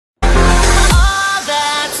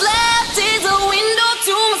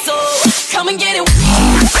Come and get it.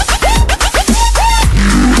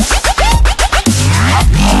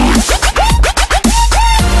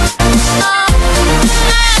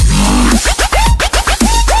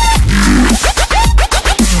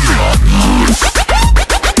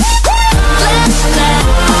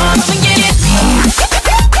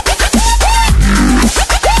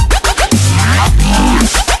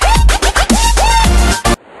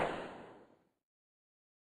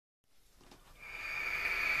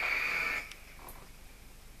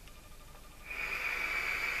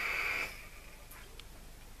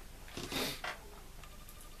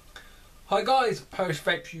 Hi guys, Post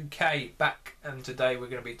Vapes UK back, and today we're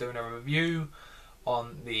going to be doing a review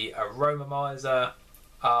on the Aromamizer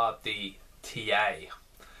RDTA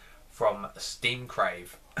from Steam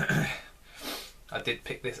Crave. I did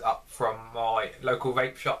pick this up from my local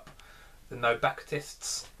vape shop, the No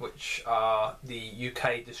Bactists, which are the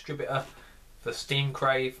UK distributor for Steam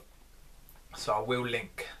Crave. So I will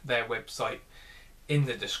link their website in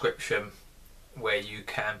the description where you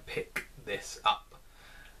can pick this up.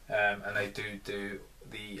 And they do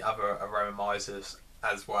the other Aromamizers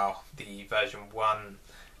as well, the version 1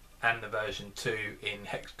 and the version 2 in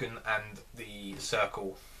hexagon and the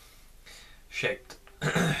circle shaped.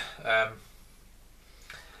 So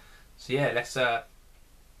yeah, let's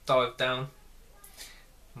dive down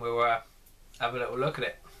and we'll have a little look at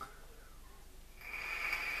it.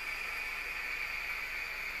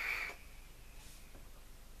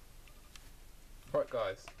 Right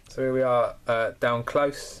guys, so here we are down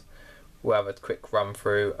close. We'll have a quick run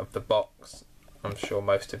through of the box. I'm sure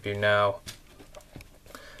most of you now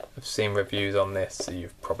have seen reviews on this, so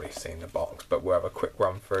you've probably seen the box, but we'll have a quick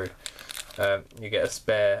run through. You get a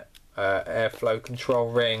spare airflow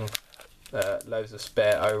control ring, loads of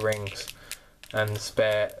spare O-rings and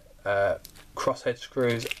spare crosshead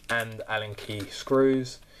screws and Allen key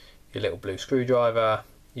screws, your little blue screwdriver,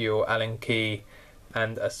 your Allen key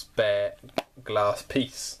and a spare glass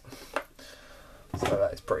piece. So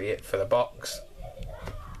that is pretty it for the box.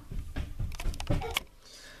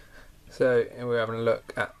 So we're having a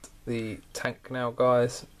look at the tank now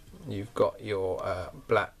guys. You've got your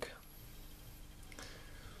black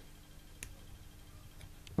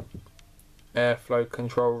airflow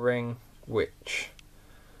control ring, which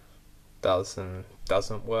does and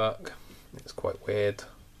doesn't work. It's quite weird.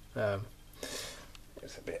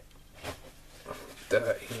 It's a bit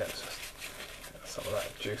dirty. Let's just get some of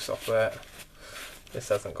that juice off there. This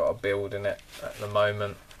hasn't got a build in it at the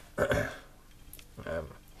moment.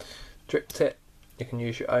 Drip tip, you can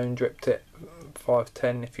use your own drip tip,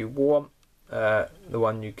 510 if you want. The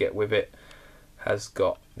one you get with it has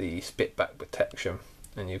got the spit back protection,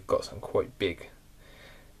 and you've got some quite big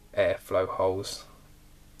airflow holes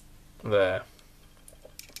there.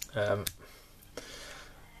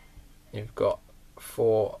 You've got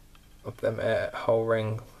 4 of them air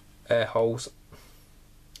holes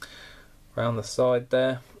around the side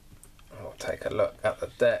there. We'll take a look at the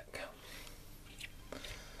deck.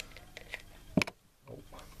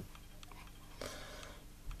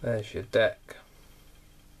 There's your deck.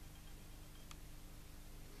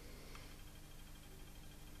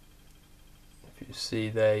 If you see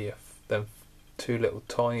there, you have them 2 little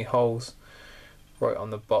tiny holes right on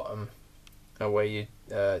the bottom where your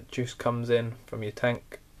juice comes in from your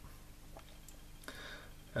tank.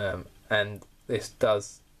 And this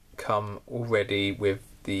does come already with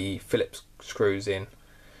the Phillips screws in,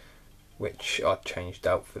 which I changed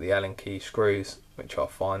out for the Allen key screws, which I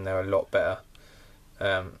find they're a lot better.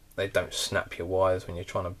 They don't snap your wires when you're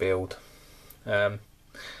trying to build. Have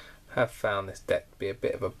found this deck to be a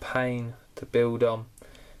bit of a pain to build on,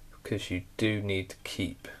 because you do need to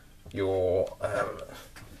keep your let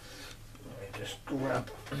me just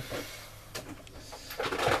grab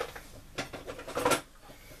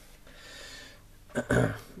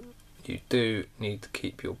you do need to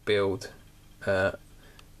keep your build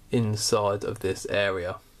inside of this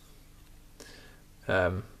area,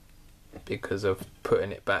 because of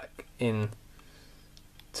putting it back in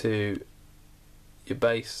to your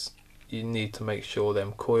base. You need to make sure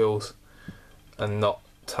them coils are not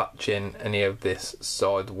touching any of this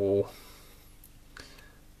side wall,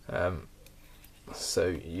 so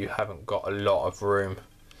you haven't got a lot of room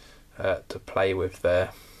to play with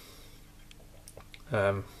there.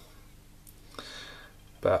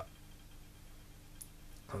 But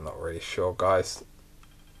I'm not really sure guys.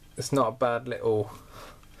 It's not a bad little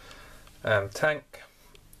tank.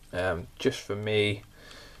 Just for me,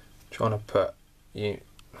 trying to put a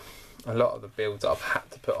lot of the builds I've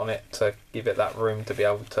had to put on it to give it that room to be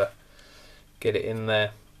able to get it in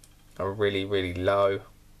there are really low.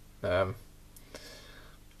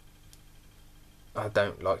 I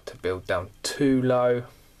don't like to build down too low,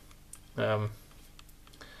 but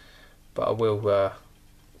I will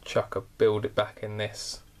build it back in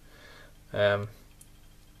this. That's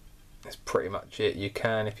pretty much it. You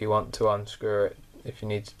can, if you want to, unscrew it if you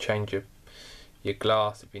need to change your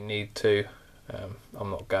glass, if you need to. I'm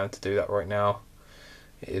not going to do that right now.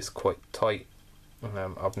 It is quite tight.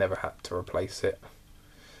 I've never had to replace it.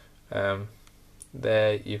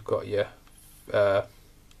 There you've got your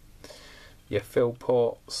fill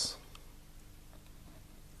ports.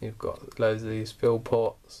 You've got loads of these fill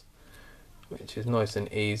ports, which is nice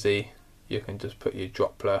and easy. You can just put your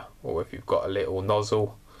dropper, or if you've got a little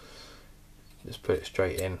nozzle, just put it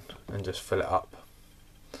straight in and just fill it up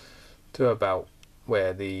to about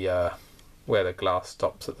where the glass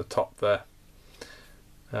stops at the top there.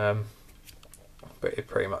 But it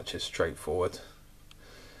pretty much is straightforward.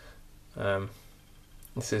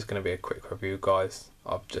 This is going to be a quick review, guys.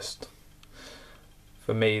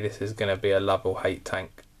 For me, this is going to be a love or hate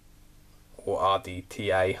tank, or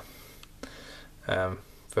RDTA.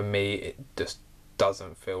 For me, it just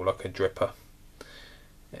doesn't feel like a dripper.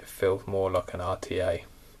 It feels more like an RTA.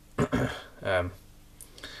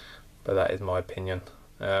 But that is my opinion.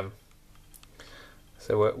 So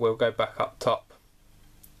we'll go back up top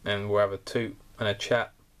and we'll have a toot and a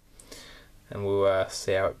chat, and we'll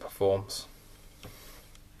see how it performs.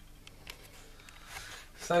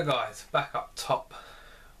 So guys, back up top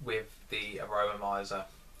with the Aromamizer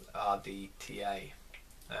RDTA.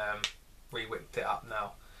 Re-whipped it up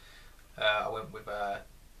now. I went with a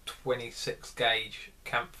 26 gauge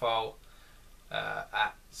camp file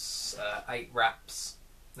at 8 wraps,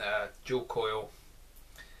 dual coil,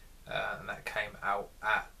 and that came out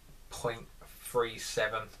at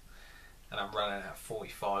 0.37, and I'm running at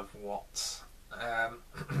 45 watts. The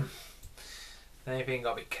only thing you've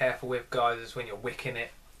got to be careful with, guys, is when you're wicking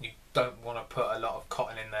it, you don't want to put a lot of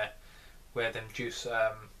cotton in there, where them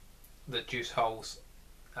the juice holes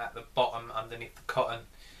at the bottom underneath the cotton.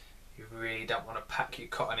 You really don't want to pack your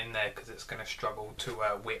cotton in there, because it's going to struggle to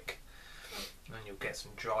wick, and you'll get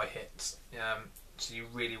some dry hits. So you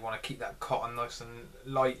really want to keep that cotton nice and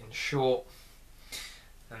light and short,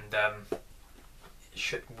 and it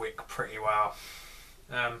should wick pretty well.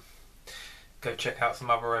 Go check out some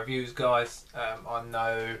other reviews, guys. I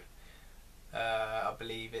know, I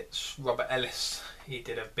believe it's Robert Ellis, he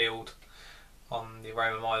did a build on the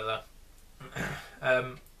Aromamizer.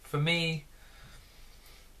 For me,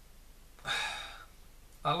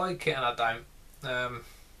 I like it and I don't.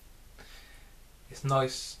 It's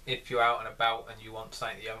nice if you're out and about and you want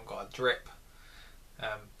something that you haven't got a drip,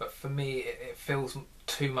 but for me it feels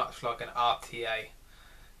too much like an RTA,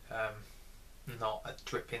 not a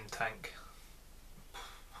dripping tank.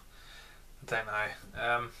 I don't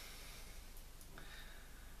know.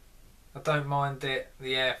 I don't mind it.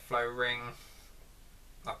 The airflow ring,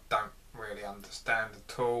 I don't really understand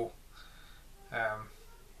at all.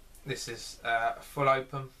 This is full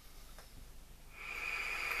open.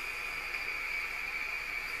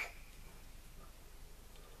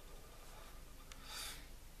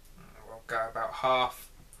 We'll go about half.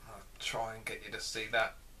 I'll try and get you to see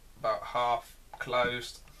that. About half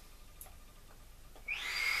closed.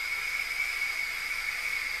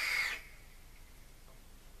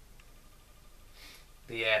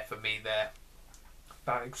 The air for me there,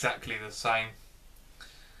 about exactly the same.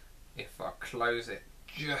 If I close it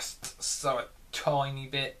just so a tiny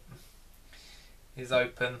bit is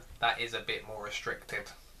open, that is a bit more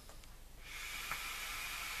restricted.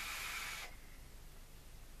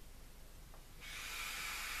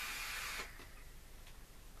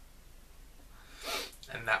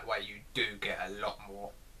 And that way you do get a lot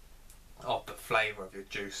more of the flavour of your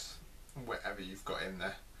juice, whatever you've got in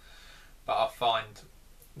there. But I find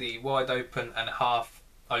the wide open and half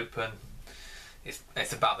open,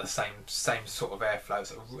 it's about the same sort of airflow.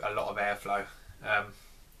 It's a lot of airflow.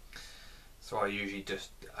 So I usually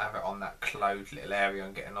just have it on that closed little area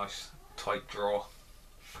and get a nice tight draw.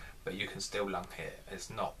 But you can still lung hit. It's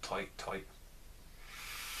not tight.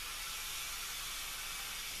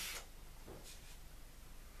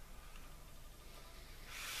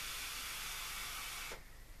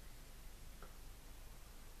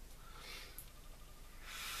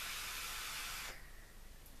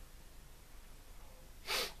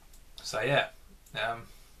 So yeah,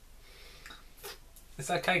 it's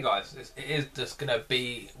okay, guys. It is just going to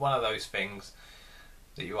be one of those things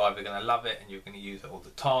that you're either going to love it and you're going to use it all the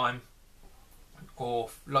time, or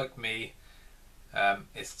like me,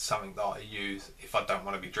 it's something that I use if I don't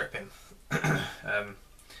want to be dripping. I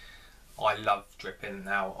love dripping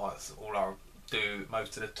now. All I do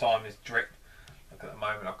most of the time is drip. Like at the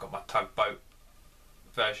moment I've got my tugboat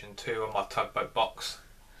version 2 on my tugboat box.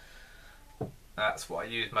 That's what I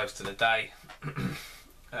use most of the day.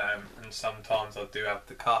 And sometimes I do have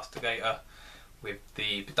the castigator with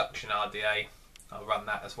the production RDA. I'll run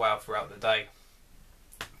that as well throughout the day,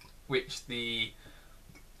 which I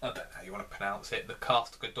don't know how you want to pronounce it, the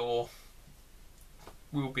castigator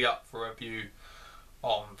will be up for review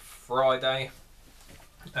on Friday.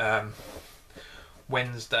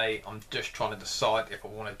 Wednesday I'm just trying to decide if I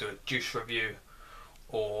want to do a juice review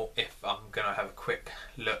or if I'm going to have a quick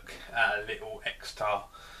look at a little extra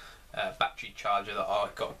battery charger that I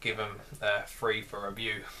got given free for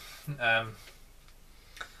review.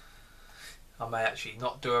 I may actually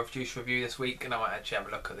not do a juice review this week, and I might actually have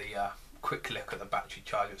a look at the quick look at the battery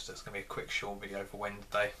charger. So it's going to be a quick short video for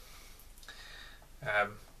Wednesday. I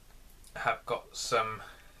have got some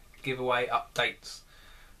giveaway updates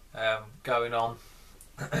going on,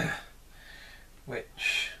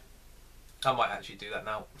 which I might actually do that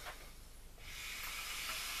now.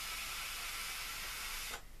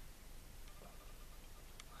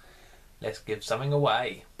 Let's give something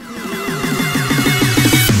away.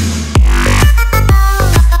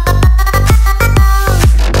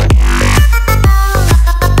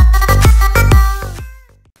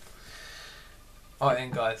 Alright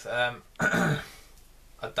then guys, I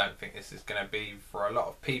don't think this is going to be for a lot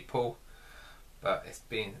of people, but it's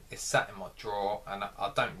sat in my drawer and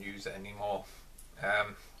I don't use it anymore.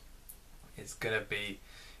 It's going to be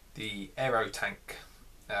the Aero tank,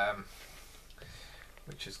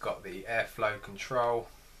 which has got the airflow control.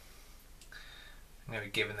 I'm going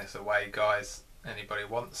to be giving this away, guys. Anybody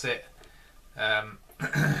wants it? I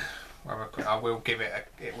will give it.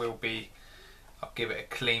 I'll give it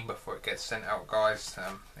a clean before it gets sent out, guys.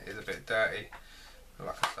 It is a bit dirty, but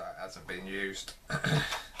like I said, it hasn't been used.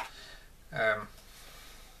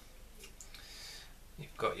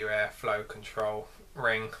 You've got your airflow control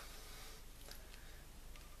ring.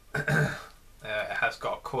 It has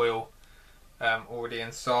got a coil already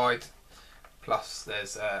inside, plus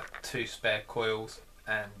there's 2 spare coils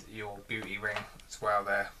and your beauty ring as well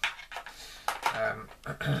there.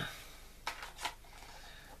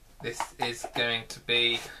 This is going to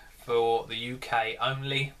be for the UK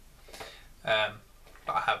only, but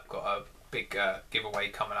I have got a big giveaway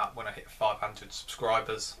coming up when I hit 500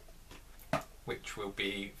 subscribers, which will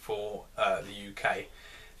be for the UK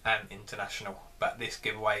and international, but this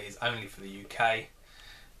giveaway is only for the UK.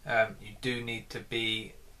 You do need to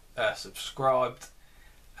be subscribed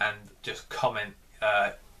and just comment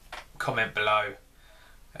below,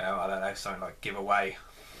 I don't know, something like giveaway,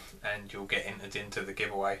 and you'll get entered into the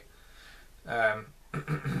giveaway. I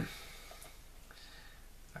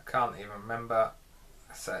can't even remember,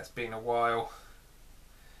 so it's been a while.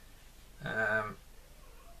 I'm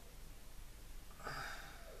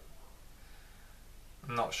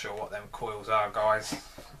not sure what them coils are, guys.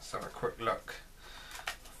 Let's have a quick look.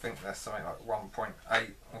 I think there's something like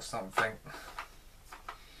 1.8 or something.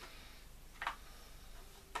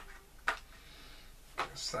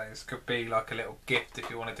 So this could be like a little gift if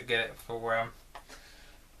you wanted to get it for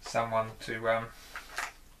someone that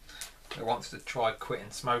wants to try quitting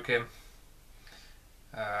smoking.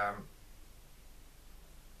 I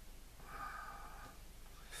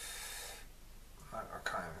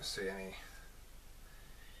can't even see any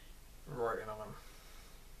writing on them.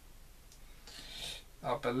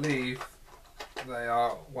 I believe they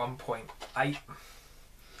are 1.8.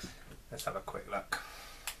 Let's have a quick look.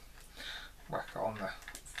 Whack it on the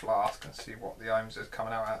flask and see what the ohms is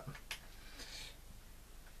coming out at.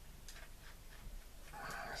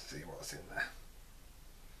 Let's see what's in there.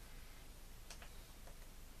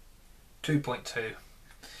 2.2,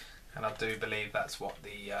 and I do believe that's what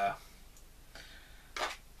the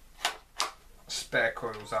spare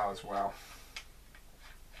coils are as well.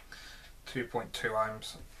 2.2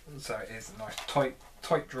 ohms, so it is a nice tight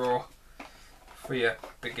draw for your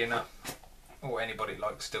beginner or anybody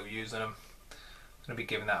like still using them. I'm going to be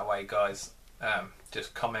giving that away, guys.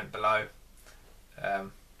 Just comment below,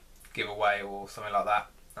 giveaway or something like that,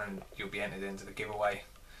 and you'll be entered into the giveaway.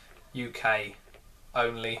 UK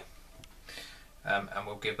only, and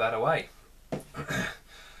we'll give that away.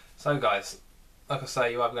 So guys, like I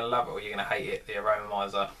say, you're either going to love it or you're going to hate it, the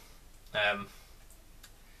Aromamizer.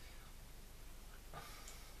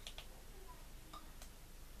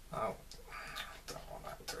 Oh, don't want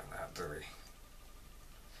that doing that, do we?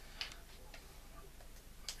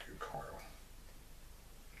 New coil.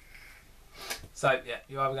 So yeah,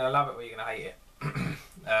 you're either going to love it or you're going to hate it.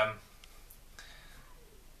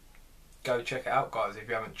 Go check it out, guys. If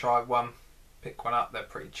you haven't tried one, pick one up. They're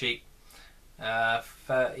pretty cheap.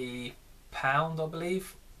 £30, I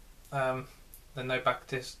believe. the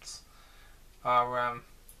Nobactists are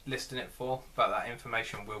listing it for, but that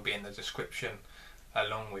information will be in the description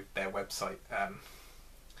along with their website.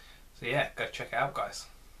 So yeah, go check it out, guys.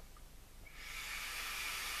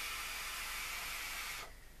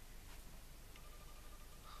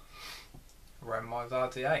 Aromamizer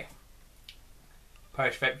RDTA.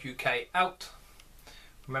 Polish Vape UK out.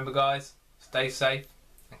 Remember guys, stay safe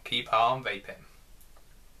and keep on vaping.